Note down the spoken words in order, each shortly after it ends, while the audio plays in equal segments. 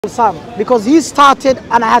Sam, because he started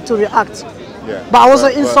and I had to react. Yeah. But I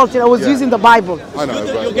wasn't insulting, I was using the Bible. I know.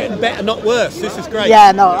 You're getting better, not worse. This is great.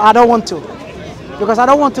 Yeah, no, I don't want to. Because I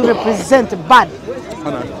don't want to represent bad. I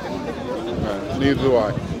know. No, neither do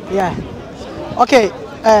I. Yeah. Okay,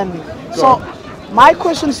 so my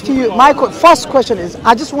questions to you, my first question is,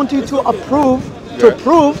 I just want you to prove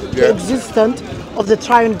the existence of the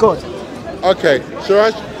triune God. Okay,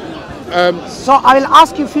 Siraj. So I will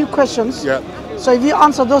ask you a few questions. Yeah. So if you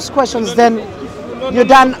answer those questions, then you're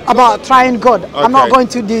done about triune God. Okay. I'm not going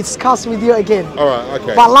to discuss with you again. All right,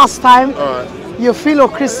 okay. But last time, your fellow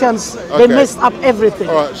Christians, they messed up everything.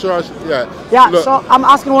 All right, Siraj, Yeah, look, so I'm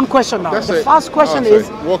asking one question now. The first question is,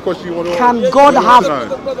 what question you want to can God have...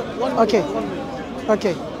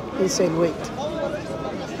 Okay, he's saying wait.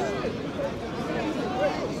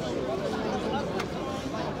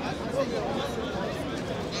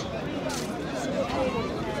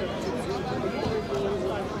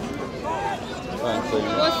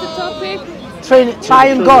 What's the topic?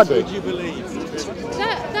 Triune God. Would you believe?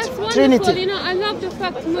 That's wonderful. Trinity. You know, I love the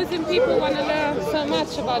fact Muslim people want to learn so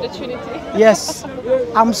much about the Trinity. Yes,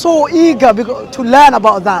 I'm so eager to learn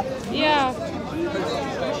about that. Yeah.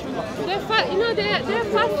 They're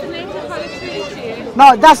fascinated by the Trinity.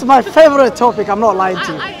 No, that's my favorite topic. I'm not lying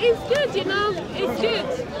to you. It's good, you know. It's good.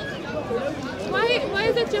 Why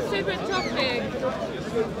is it your favorite topic?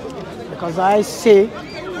 Because I see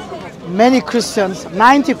many Christians,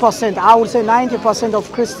 90%, I would say 90%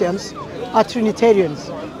 of Christians are Trinitarians.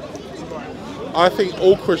 I think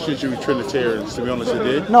all Christians should be Trinitarians, to be honest with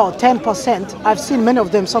you. No, 10%. I've seen many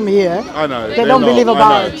of them, some here. I know. They don't believe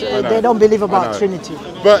about They don't believe about Trinity.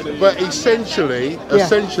 But essentially,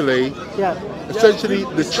 essentially,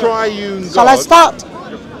 the triune God. So let's start.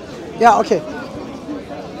 Yeah, okay.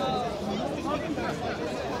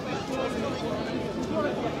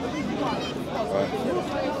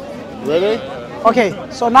 Ready? Okay,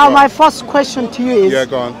 so now my first question to you is,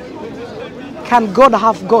 go on. can God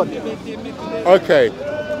have God? Okay.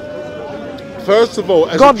 First of all,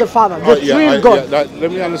 as God the Father, the three God.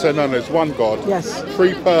 Let me understand. No, it's one God. Yes.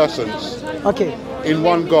 Three persons. Okay. In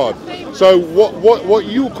one God. So what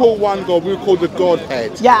you call one God, we call the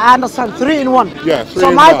Godhead. Yeah, I understand. 3 in 1. Yeah. 3 so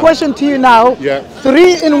in my 1. question to you now. Yeah.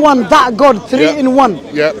 3 in 1. That God. 3 in 1.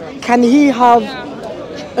 Yeah. Can He have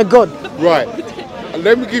a God? Right.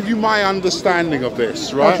 Let me give you my understanding of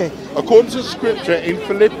this, right? Okay. According to Scripture in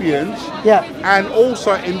Philippians, and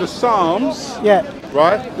also in the Psalms,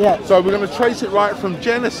 right? Yeah. So we're going to trace it right from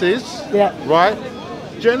Genesis, right?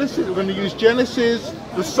 Genesis. We're going to use Genesis,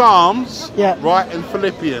 the Psalms, right, and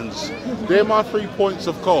Philippians. They're my 3 points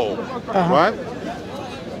of call, right?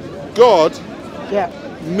 God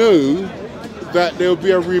knew that there would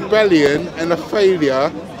be a rebellion and a failure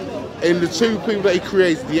in the two people that He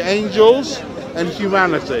created, the angels and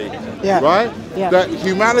humanity, right? That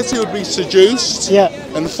humanity would be seduced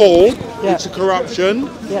and fall into corruption,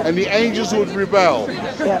 and the angels would rebel.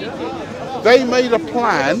 They made a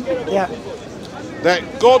plan that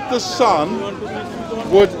God the Son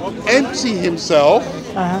would empty Himself,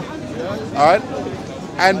 right,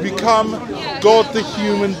 and become God the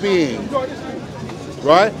human being,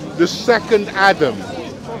 right? The second Adam,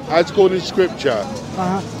 as called in Scripture.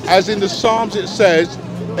 As in the Psalms it says,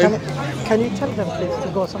 can you tell them please to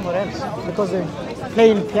go somewhere else because they're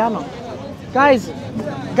playing piano? Guys,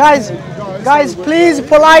 please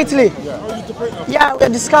politely. Yeah, we're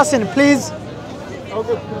discussing, please.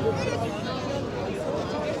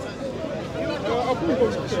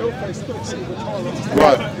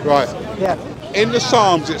 Right. Yeah. In the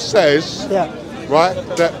Psalms it says, right,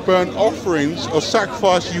 that burnt offerings or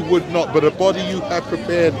sacrifice you would not, but a body you have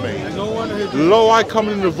prepared me. Lo, I come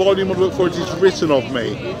in the volume of the book, for it is written of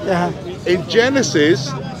me. In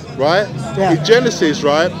Genesis, right? In Genesis,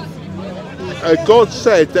 right? God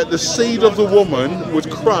said that the seed of the woman would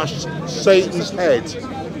crush Satan's head,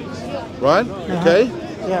 right? Okay,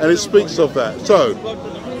 and it speaks of that. So,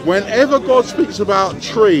 whenever God speaks about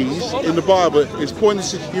trees in the Bible, it's pointing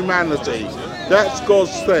to humanity. That's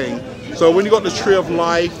God's thing. So when you got the tree of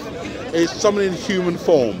life, it's someone in human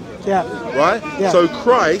form, right? So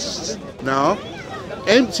Christ now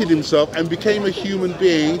emptied Himself and became a human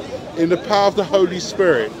being in the power of the Holy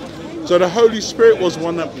Spirit. So the Holy Spirit was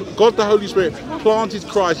one that God, the Holy Spirit, planted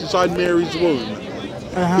Christ inside Mary's womb.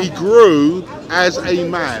 He grew as a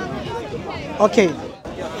man. Okay.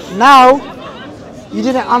 Now you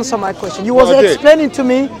didn't answer my question. You was explaining to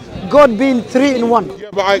me God being 3 in 1. Yeah,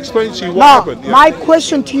 but I explained to you what happened. My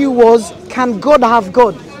question to you was, can God have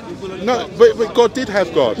God? No, but God did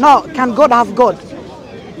have God. No, can God have God?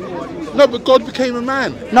 No, but God became a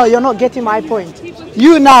man. No, you're not getting my point.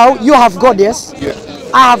 You now, you have God, yes? Yeah.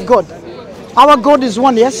 I have God. Our God is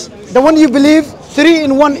one, yes? The one you believe, 3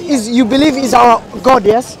 in 1 is you believe is our God,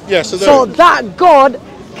 yes? Yes, I do. So that God,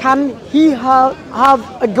 can he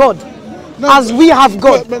have a God? No, as we have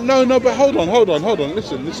God. But hold on.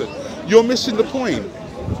 Listen. You're missing the point.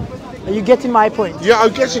 Are you getting my point? Yeah,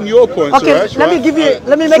 I'm getting your point. Okay, Siraj, let me give you.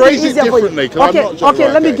 Let me make it easier for you.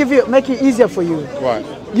 Okay, let me give you. Make it easier for you. Right.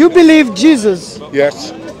 You believe Jesus.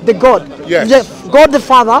 Yes. The God. Yes. God the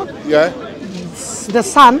Father. Yeah. The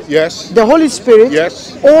Son. Yes. The Holy Spirit.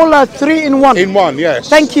 Yes. All are 3 in 1. In 1, yes.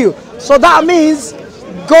 Thank you. So that means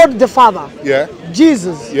God the Father. Yeah.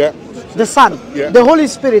 Jesus. Yeah. The Son. Yeah. The Holy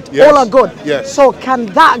Spirit. Yes. All are God. Yes. So can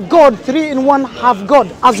that God 3 in 1 have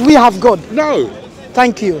God as we have God? No.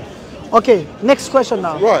 Thank you. Okay, next question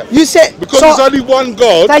now. Right. You say because so, there's only one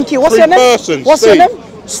God. Thank you. What's 3 your name? persons. What's Steve. your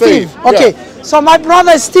name? Steve. Okay. Yeah. So my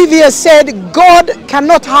brother Steve here said God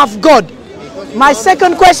cannot have God. My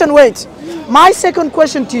second question, wait. My second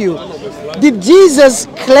question to you. Did Jesus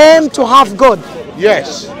claim to have God?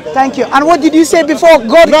 Yes. Thank you. And what did you say before?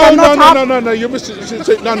 God cannot have... No. You're missing.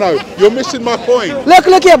 No. You're missing my point.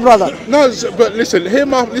 Look here, brother. No, but listen.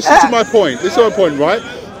 Listen to my point. Listen to my point, right?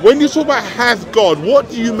 When you talk about have God, what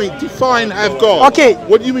do you mean? Define have God. Okay.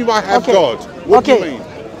 What do you mean by have God? What do you mean?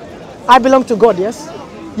 I belong to God, yes?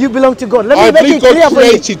 You belong to God. Let me I make believe it clear God for you.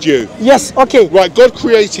 created you. Yes, okay. Right, God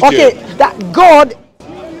created you. Okay, that God...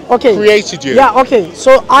 Okay. Created you. Yeah, okay.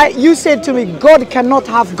 So you said to me, God cannot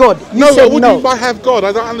have God. You No, said what no. do you mean by have God?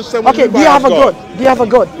 I don't understand what you mean by do you have have a God. God? Do you have a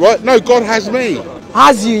God? Right, no, God has me.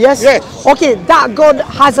 Has you, yes? Yes. Okay, that God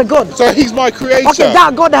has a God. So he's my creator. Okay,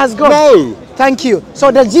 that God has God. No. Thank you.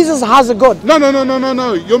 So that Jesus has a God. No.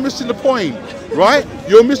 You're missing the point, right?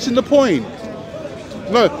 You're missing the point.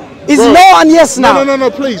 No. Is no and yes now?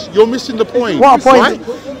 No, please. You're missing the point. What point? Right?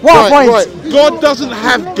 What point? Right. God doesn't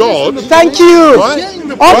have God. Thank you. Right?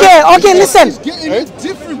 Okay, listen.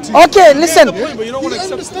 Okay, listen.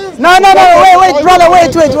 No, wait, brother,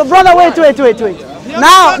 wait. Brother, wait.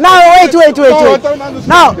 Now, wait.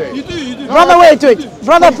 Now, brother, wait.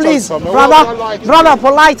 Brother, please. Brother,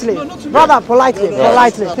 politely.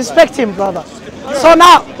 Politely. Respect him, brother. So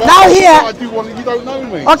now here. You don't know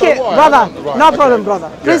me. Okay, brother. No problem, brother.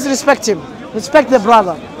 Please respect him. Respect the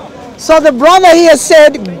brother. So the brother here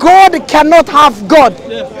said God cannot have God.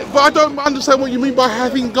 But I don't understand what you mean by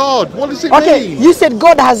having God. What does it mean? Okay, you said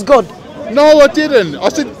God has God. No, I didn't. I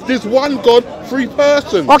said there's one God, 3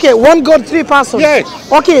 persons. Okay, one God, 3 persons.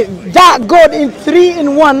 Yes. Okay, that God in 3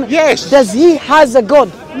 in 1. Yes. Does he has a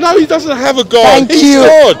God? No, he doesn't have a God. Thank He's you.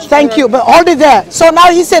 God. Thank you. But hold it there. So now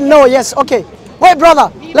he said no. Yes. Okay. Wait,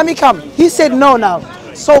 brother. Let me come. He said no now.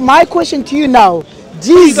 So my question to you now.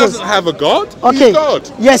 Jesus. He doesn't have a God. Okay. He's God.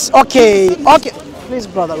 Yes. Okay. Please,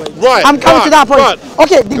 brother. Wait. Right. I'm coming to that point. Right.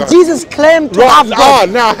 Okay. Did Jesus claim to have God?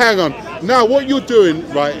 Now hang on. Now what you're doing,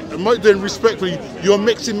 right? I'm not doing respectfully. You're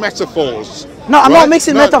mixing metaphors. No, I'm not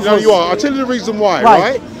mixing metaphors. No, you are. I'll tell you the reason why.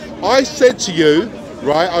 Right. I said to you,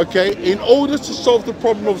 right? Okay. In order to solve the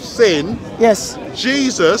problem of sin, yes,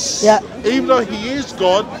 Jesus, even though he is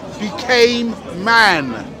God, became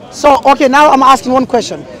man. So okay, now I'm asking one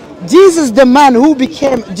question. Jesus, the man who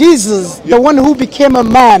became Jesus, the one who became a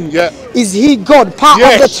man, is he God, part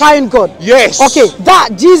of the triune God? Yes. Okay, that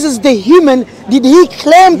Jesus, the human, did he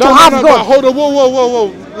claim to have God? No, hold on,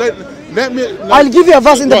 whoa. Let me. I'll give you a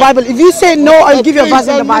verse in the Bible. If you say no, I'll give you a verse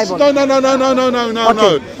in the Bible.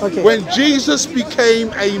 No. Okay. When Jesus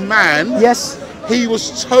became a man, yes, he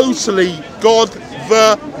was totally God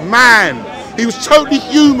the man. He was totally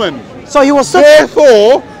human. So he was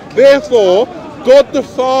Therefore, God the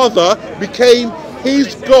Father became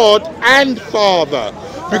his God and Father.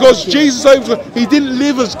 Because Jesus, he didn't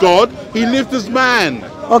live as God, he lived as man.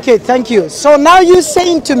 Okay, thank you. So now you're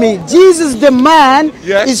saying to me, Jesus the man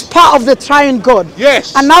is part of the triune God.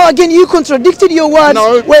 Yes. And now again, you contradicted your words.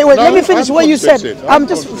 No, wait, let me finish what you said. I'm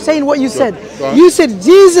just saying what you said. You said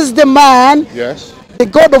Jesus the man, the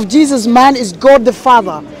God of Jesus man is God the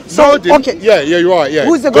Father. So, no, I didn't. Okay. Yeah, you're right. Yeah.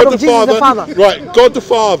 Who's the God of Jesus the Father? Right, God the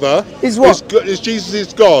Father is what? Is Jesus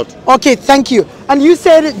is God. Okay, thank you. And you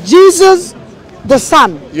said Jesus the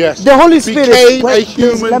Son, the Holy Spirit became a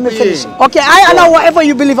human let me being. finish. Okay, I know whatever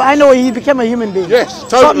you believe. I know he became a human being. Yes,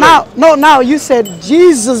 totally. So now you said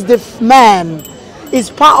Jesus the man is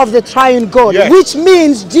part of the triune God, which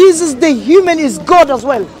means Jesus the human is God as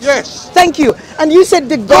well. Yes. Thank you. And you said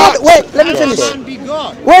the God. Wait, let me finish.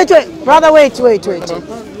 Wait, brother. Wait.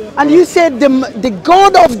 And you said the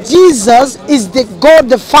God of Jesus is the God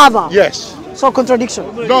the Father. Yes. So contradiction.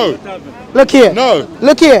 No. Look here. No.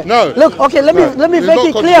 Look here. No. Look. Okay. Let me It's make not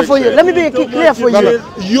it clear for you. contradiction. Let me make it clear for you.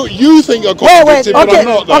 No. You think you're Wait. contradicting, but Okay. I'm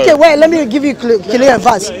not, though. Okay. Wait. Let me give you clear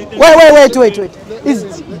advice. Wait.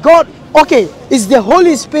 Is God? Okay. Is the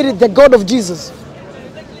Holy Spirit the God of Jesus?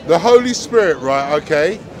 The Holy Spirit, right?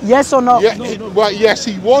 Okay. Yes or no? Yeah. Well, yes,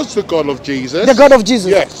 he was the God of Jesus. The God of Jesus.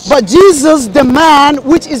 Yes. But Jesus, the man,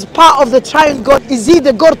 which is part of the triune God, is he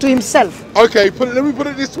the God to himself? Okay, let me put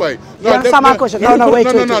it this way. Do you understand my question? Wait. No. I'm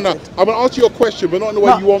going to answer your question, but not in the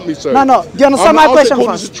way you want me to. No. Do you understand my question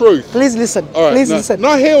first? The truth. Please listen. All right, Please listen.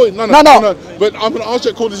 No, hear it. No. But I'm going to answer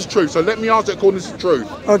it according to the truth. So let me answer it according to the truth.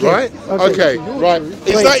 Okay. Right? Okay. Right.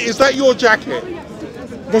 Is that your jacket?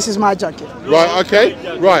 This is my jacket. Right.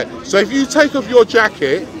 Okay. Right. So if you take off your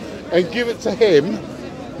jacket and give it to him,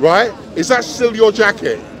 right? Is that still your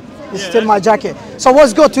jacket? It's still my jacket. So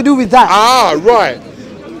what's got to do with that? Ah, right.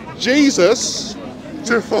 Jesus,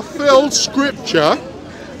 to fulfill scripture,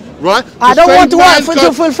 right? I don't want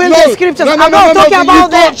to fulfill the scriptures. I'm not talking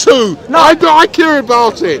about that. No, I care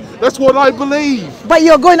about it. That's what I believe. But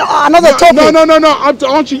you're going to another topic. No.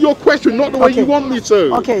 I'm answering your question, not the way you want me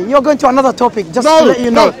to. Okay, you're going to another topic. Just to let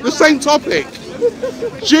you know. No, the same topic.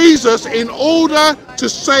 Jesus, in order to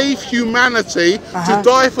save humanity, to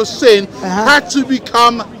die for sin, had to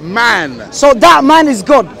become man. So that man is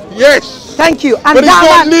God. Yes. Thank you. And but he's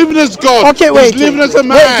that not living as God. Okay, wait. He's living as a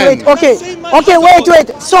man. Wait.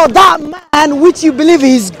 So that man, which you believe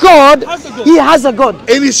is God, he has a God.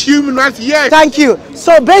 In his humanity, yes. Thank you.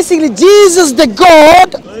 So basically, Jesus, the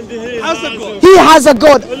God, he has a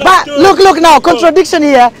God. But look now, contradiction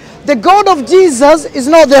here. The God of Jesus is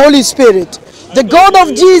not the Holy Spirit. The God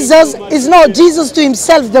of Jesus is not Jesus to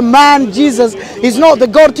himself. The man Jesus is not the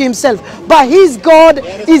God to himself. But his God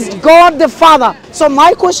is God the Father. So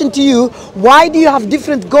my question to you, why do you have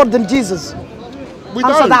different God than Jesus? We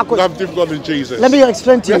don't have different God than Jesus. Let me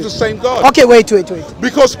explain to you. We have the same God. Okay, wait.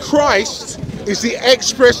 Because Christ is the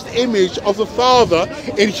expressed image of the Father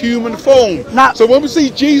in human form. Now, so when we see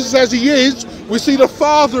Jesus as he is, we see the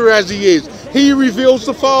Father as he is. He reveals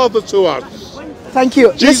the Father to us. Thank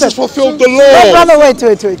you. Jesus fulfilled the law. No, brother,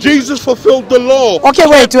 wait. Jesus fulfilled the law. Okay,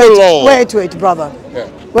 wait, brother. Yeah.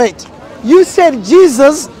 Wait. You said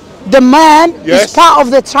Jesus, the man, is part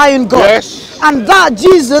of the triune God. Yes. And that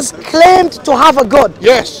Jesus claimed to have a God.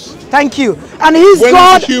 Yes. Thank you. And his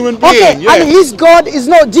God, he's a human being, and his God is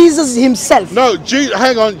not Jesus himself. No,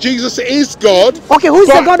 hang on. Jesus is God. Okay, who's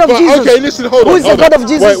the God of Jesus? Okay, listen, hold on. Who is the God of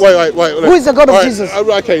Jesus? Wait. Who is the God of Jesus?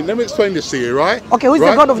 Okay, let me explain this to you, right? Okay, who is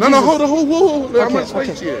the God of Jesus? No, hold on. I'm going to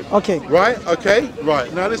explain to you. Okay. Right, okay,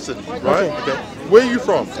 right. Now listen, right? Okay. Where are you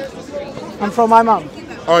from? I'm from my mom.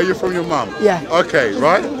 Oh, you're from your mum? Yeah. Okay,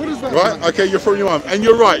 right? Right? Okay, you're from your mum. And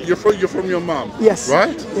you're right, you're from your mum. Yes.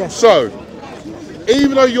 Right? Yes. So,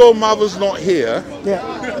 even though your mother's not here,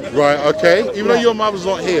 right, okay, even though your mother's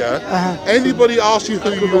not here, anybody asks you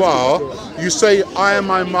who you are, you say, I am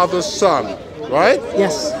my mother's son, right?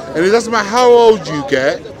 Yes. And it doesn't matter how old you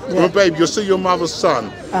get, you're a baby, you're still your mother's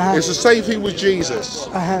son. It's the same thing with Jesus.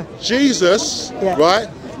 Jesus, right,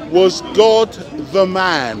 was God the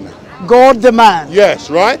man. God the man. Yes,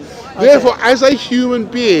 right? Therefore, as a human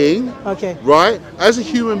being, right, as a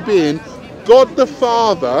human being, God the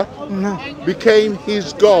Father became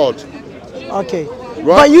his God. Okay. Right?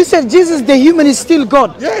 But you said Jesus the human is still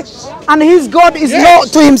God. Yes. And his God is not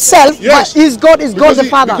to himself, but his God is God the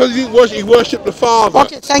Father. Because he worshipped the Father.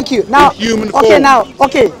 Okay, thank you. Now, in human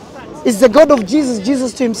form. Is the God of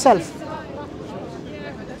Jesus to himself?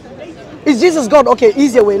 Is Jesus God? Okay,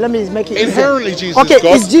 easier way. Let me make it inherently easier. Jesus is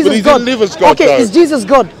God, is Jesus but he God? didn't live as God. Okay, is Jesus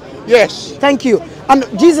God? Yes. Thank you. And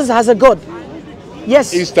Jesus has a God.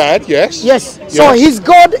 Yes. His dad, yes. Yes. So his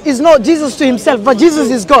God is not Jesus to himself, but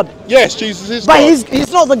Jesus is God. Yes, Jesus is God. God. But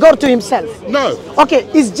he's not the God to himself. No. Okay,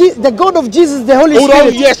 is the God of Jesus the Holy Spirit? Although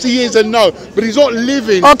yes, he is and no, but he's not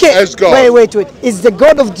living as God. Wait. Is the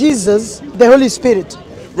God of Jesus the Holy Spirit?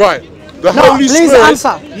 Right. The Holy Spirit. Please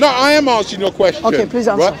answer. No, I am answering your question. Okay, please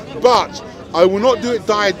answer. Right? But I will not do it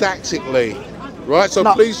didactically. Right, so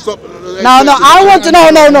please stop. No, I want to. No.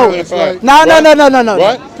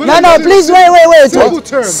 Right? No, please wait. Simple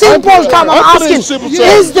term. I'm asking.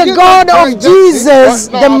 Is the God of Jesus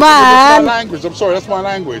the man? That's my language. I'm sorry, that's my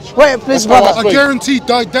language. Wait, please, brother. I guarantee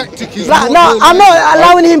didactic is No, I'm not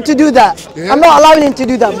allowing him to do that. I'm not allowing him to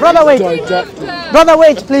do that. Brother, wait. Brother,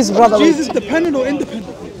 wait, please, brother. Jesus dependent or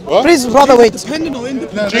independent? What? Please, brother, wait. Dependent or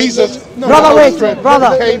independent? Jesus. Brother, wait.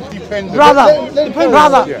 Brother,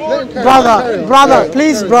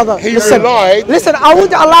 please, brother. Listen, I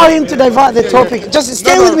won't allow him to divert the topic. Just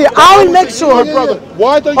stay with me. I will make sure. Brother,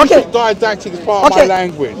 why don't you think didactic is part of my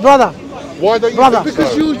language? Brother, Why don't you Brother. think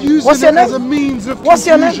Because so? you're using What's your it as a name? means of What's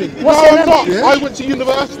your confusion. name? What's No, your I'm name? not. Yeah? I went to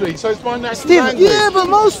university, so it's my natural Steve. language. Yeah, but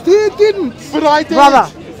most here didn't. But I did.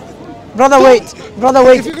 Brother, wait. Brother,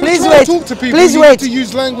 wait. If you're Please try to wait. talk to people, Please you wait. need to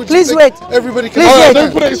use language Please that wait. everybody can Please Alright, wait.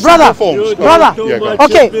 don't put it in Brother, simple forms. brother. Yeah, go.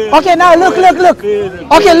 Okay, now look.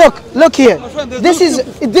 Okay, look here.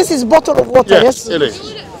 This is bottle of water, Yes, yes? it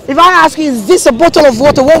is. If I ask you, is this a bottle of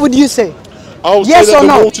water? What would you say? I will Yes say that or the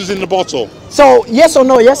no? water's in the bottle. So yes or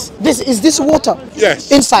no? Yes. Is this water?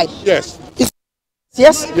 Yes. Inside. Yes.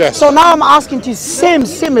 Yes. Yes. So now I'm asking you,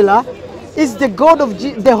 similar. Is the God of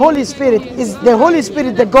the Holy Spirit? Is the Holy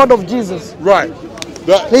Spirit the God of Jesus? Right.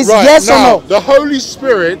 Please, right. yes or now, no? the Holy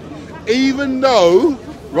Spirit, even though,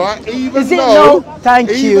 right, even Is it though, no? Thank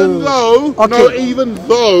you. even though, Okay. no, even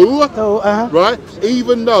though, So, right,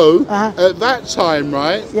 even though, Uh-huh. at that time,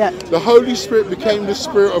 right, Yeah. the Holy Spirit became the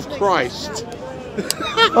Spirit of Christ.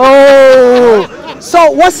 Oh,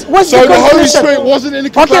 so what's So the the Holy conclusion? Spirit wasn't in the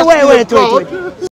Okay, capacity wait, of God.